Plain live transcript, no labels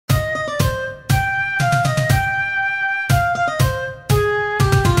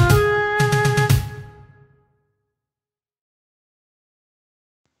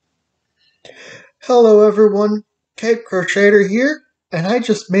Hello everyone, Crochetder here, and I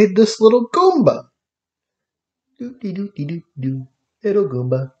just made this little Goomba. Doo-dee-doo-dee-doo-doo. Little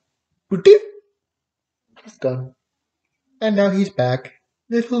Goomba. Boop-dee. He's done. And now he's back.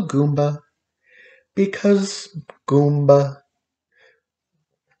 Little Goomba. Because Goomba.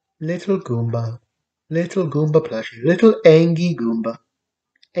 Little Goomba. Little Goomba plushie. Little Angie Goomba.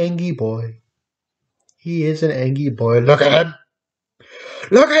 Angie boy. He is an Angie boy. Look at him!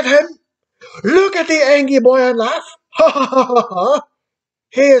 Look at him! Look at the Angie boy and laugh! Ha ha ha ha ha!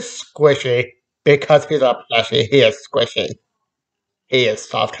 He is squishy. Because he's a plushie, he is squishy. He is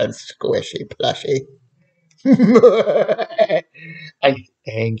soft and squishy plushie. I'm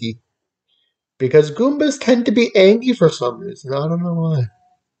angry. Because Goombas tend to be angry for some reason. I don't know why.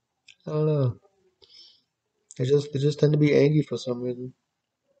 I don't know. They just tend to be angry for some reason.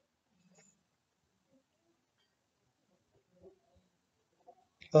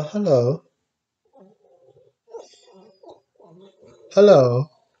 Oh, hello. Hello.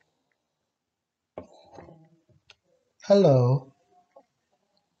 Hello.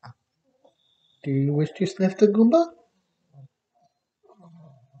 Do you wish to sniff the Goomba?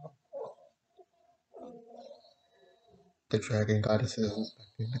 The dragon goddess is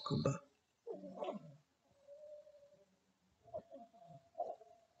inspecting the Goomba.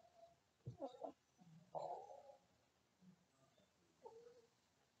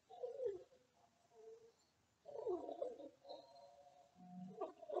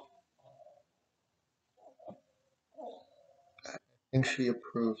 I think she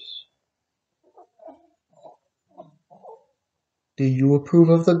approves. Do you approve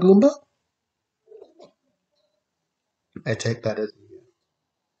of the Goomba? I take that as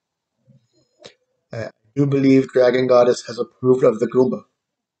I do believe Dragon Goddess has approved of the Goomba.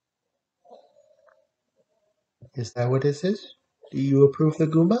 Is that what this is? Do you approve the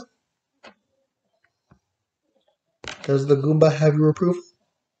Goomba? Does the Goomba have your approval?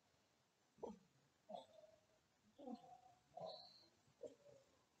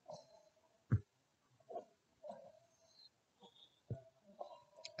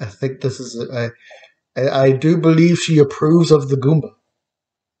 I think this is. I do believe she approves of the Goomba.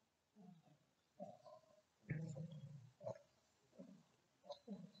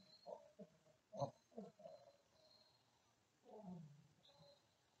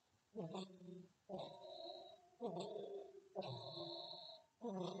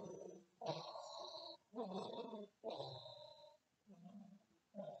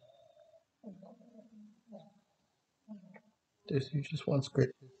 This you just wants great.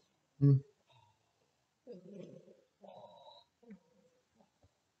 Hmm.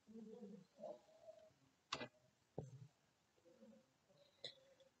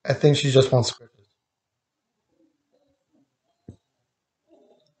 I think she just wants scripted.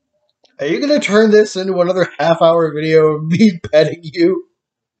 Are you gonna turn this into another half-hour video of me petting you?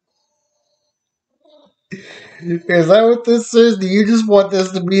 Is that what this is? Do you just want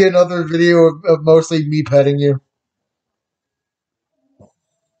this to be another video of mostly me petting you?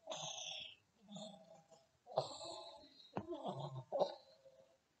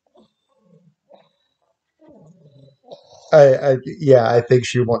 Yeah, I think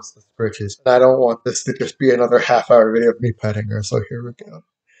she wants the scritches. And I don't want this to just be another half-hour video of me petting her, so here we go.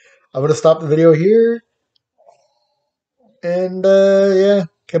 I'm gonna stop the video here, and yeah,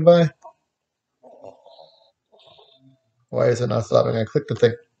 goodbye. Why is it not stopping? I clicked the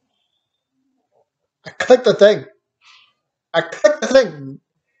thing. I clicked the thing. I clicked the thing.